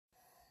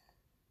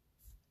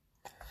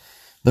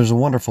There's a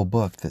wonderful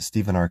book that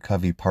Stephen R.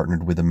 Covey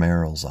partnered with the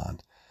Merrills on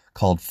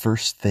called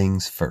First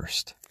Things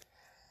First.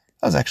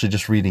 I was actually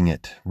just reading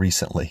it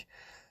recently,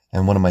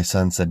 and one of my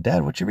sons said,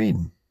 "Dad, what you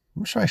reading?"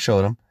 I'm sure I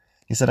showed him.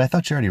 He said, "I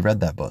thought you already read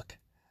that book."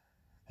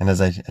 And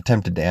as I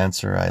attempted to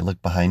answer, I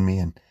looked behind me,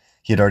 and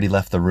he had already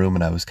left the room,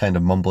 and I was kind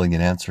of mumbling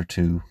an answer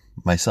to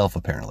myself,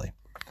 apparently.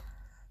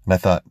 And I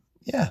thought,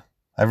 yeah,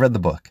 I've read the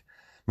book.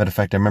 Matter of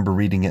fact, I remember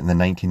reading it in the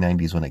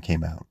 1990s when it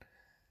came out.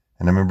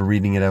 And I remember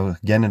reading it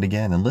again and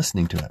again and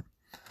listening to it.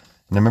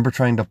 And I remember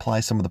trying to apply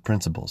some of the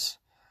principles.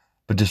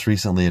 But just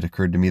recently it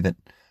occurred to me that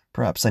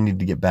perhaps I need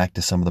to get back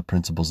to some of the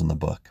principles in the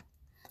book.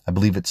 I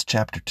believe it's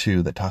chapter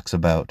 2 that talks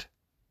about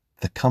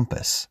the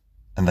compass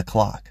and the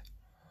clock.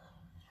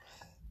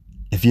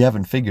 If you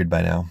haven't figured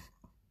by now,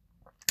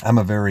 I'm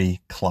a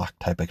very clock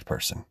type of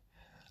person.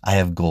 I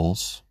have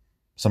goals,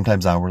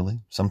 sometimes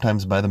hourly,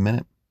 sometimes by the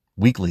minute,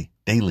 weekly,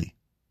 daily,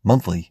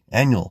 monthly,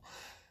 annual.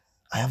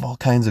 I have all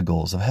kinds of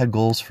goals. I've had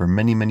goals for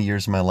many, many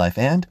years of my life,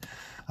 and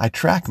I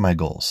track my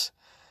goals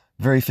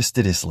very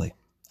fastidiously.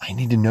 I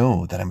need to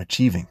know that I'm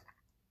achieving.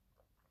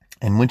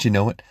 And once you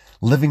know it,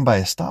 living by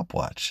a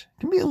stopwatch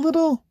can be a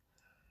little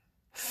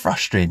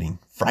frustrating,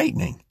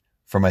 frightening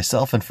for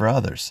myself and for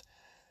others.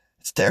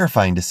 It's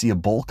terrifying to see a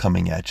bull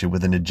coming at you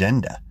with an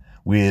agenda,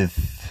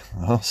 with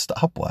a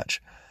stopwatch,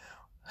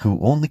 who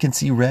only can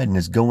see red and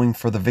is going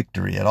for the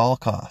victory at all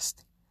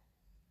costs.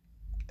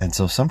 And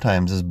so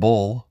sometimes this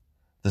bull,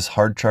 this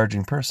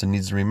hard-charging person,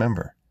 needs to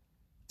remember,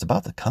 it's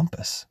about the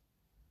compass.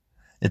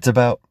 It's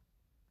about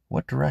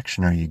what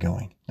direction are you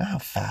going, not how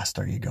fast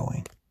are you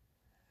going.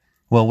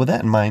 Well, with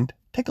that in mind,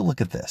 take a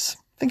look at this.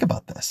 Think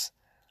about this.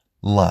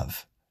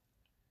 Love.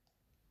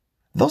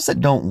 Those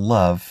that don't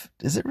love,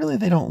 is it really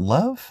they don't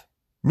love?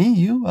 Me,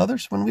 you,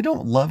 others? When we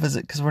don't love, is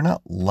it because we're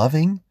not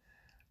loving?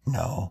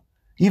 No.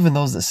 Even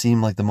those that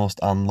seem like the most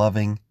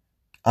unloving,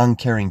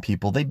 uncaring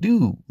people, they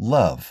do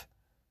love.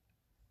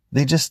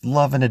 They just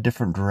love in a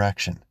different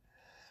direction.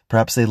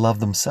 Perhaps they love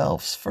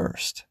themselves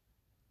first.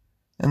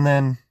 And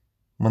then,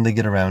 when they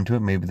get around to it,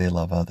 maybe they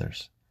love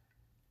others.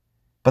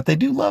 But they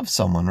do love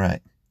someone,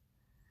 right?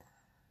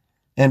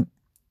 And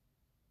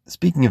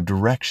speaking of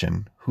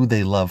direction, who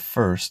they love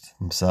first,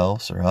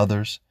 themselves or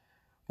others,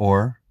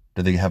 or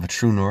do they have a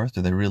true north?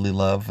 Do they really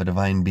love a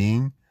divine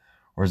being?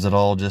 Or is it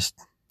all just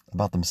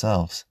about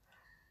themselves?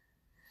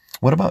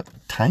 What about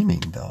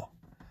timing, though?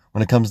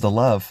 When it comes to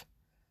love,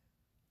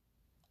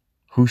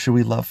 who should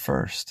we love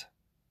first?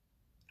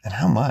 And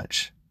how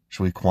much?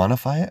 Should we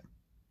quantify it?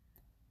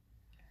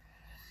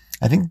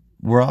 I think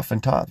we're often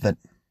taught that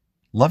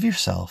love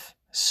yourself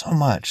so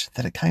much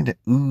that it kind of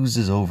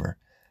oozes over,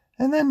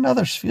 and then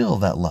others feel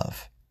that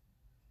love.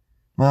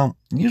 Well,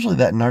 usually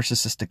that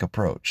narcissistic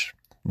approach,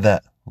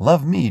 that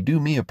love me, do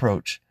me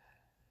approach,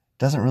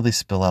 doesn't really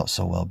spill out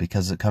so well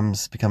because it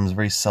becomes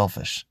very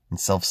selfish and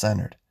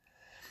self-centered.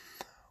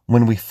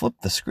 When we flip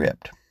the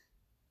script,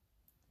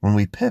 when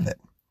we pivot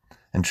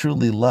and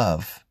truly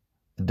love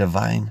the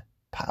divine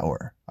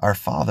power, our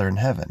Father in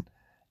heaven,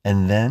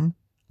 and then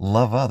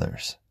love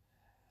others,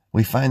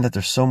 we find that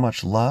there's so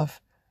much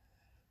love,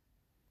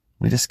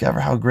 we discover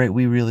how great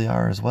we really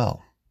are as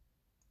well,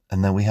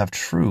 and that we have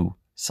true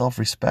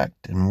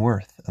self-respect and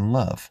worth and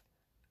love.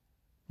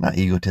 Not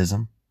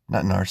egotism,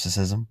 not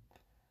narcissism.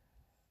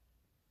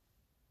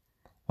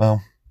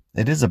 Well,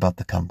 it is about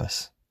the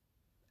compass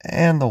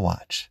and the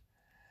watch.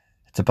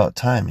 It's about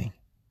timing.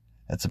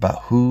 It's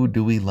about who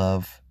do we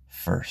love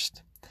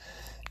first.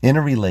 In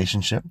a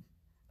relationship,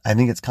 I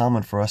think it's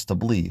common for us to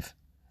believe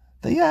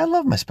that, yeah, I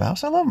love my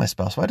spouse.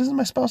 Why doesn't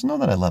my spouse know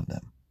that I love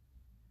them?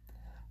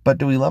 But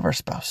do we love our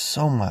spouse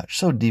so much,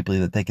 so deeply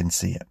that they can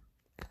see it?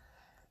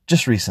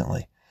 Just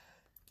recently,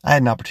 I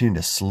had an opportunity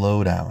to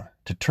slow down,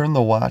 to turn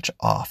the watch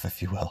off,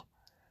 if you will,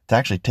 to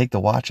actually take the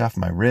watch off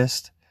my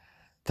wrist,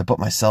 to put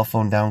my cell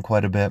phone down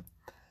quite a bit.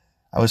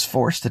 I was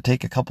forced to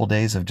take a couple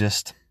days of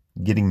just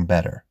getting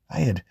better. I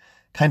had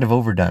kind of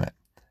overdone it,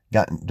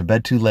 gotten to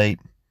bed too late,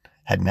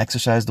 hadn't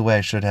exercised the way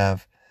I should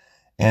have,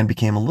 and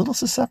became a little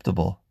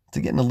susceptible to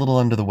getting a little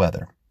under the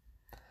weather.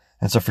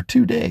 And so for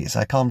 2 days,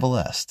 I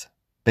convalesced.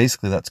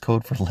 Basically, that's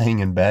code for laying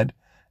in bed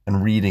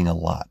and reading a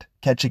lot,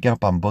 catching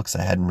up on books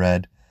I hadn't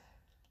read,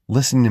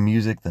 listening to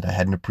music that I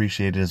hadn't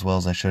appreciated as well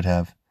as I should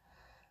have,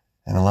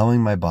 and allowing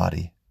my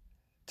body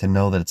to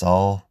know that it's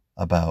all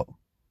about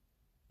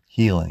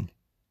healing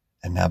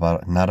and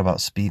not about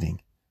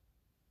speeding.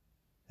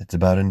 It's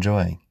about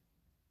enjoying,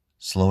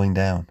 slowing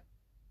down,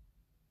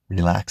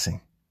 relaxing.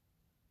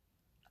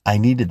 I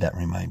needed that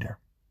reminder,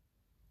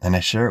 and I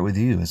share it with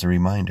you as a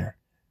reminder.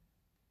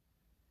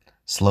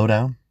 Slow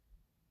down.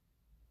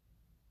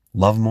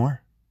 Love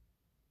more.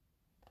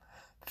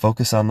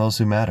 Focus on those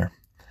who matter.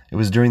 It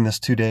was during this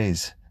 2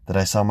 days that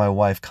I saw my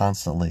wife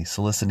constantly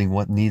soliciting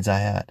what needs I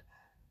had.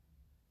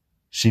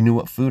 She knew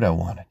what food I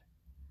wanted.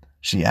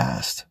 She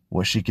asked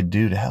what she could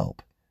do to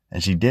help,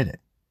 and she did it.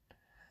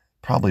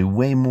 Probably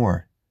way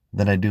more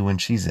than I do when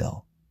she's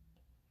ill.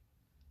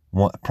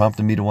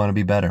 Prompted me to want to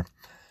be better.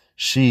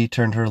 She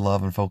turned her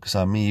love and focus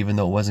on me, even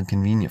though it wasn't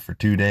convenient for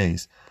 2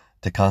 days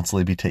to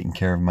constantly be taking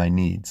care of my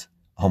needs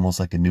almost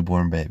like a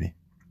newborn baby.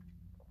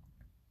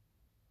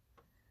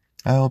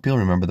 I hope you'll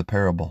remember the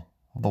parable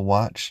of the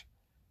watch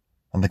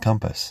and the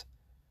compass.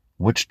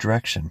 Which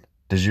direction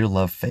does your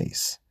love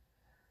face?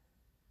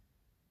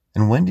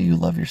 And when do you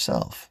love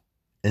yourself?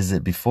 Is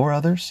it before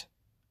others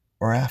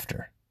or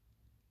after?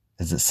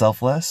 Is it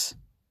selfless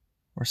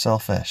or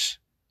selfish?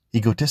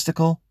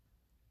 Egotistical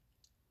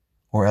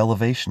or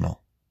elevational?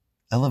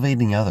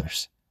 Elevating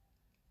others,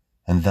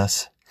 and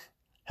thus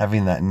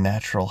having that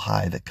natural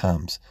high that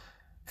comes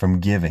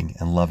from giving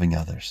and loving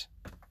others.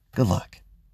 Good luck.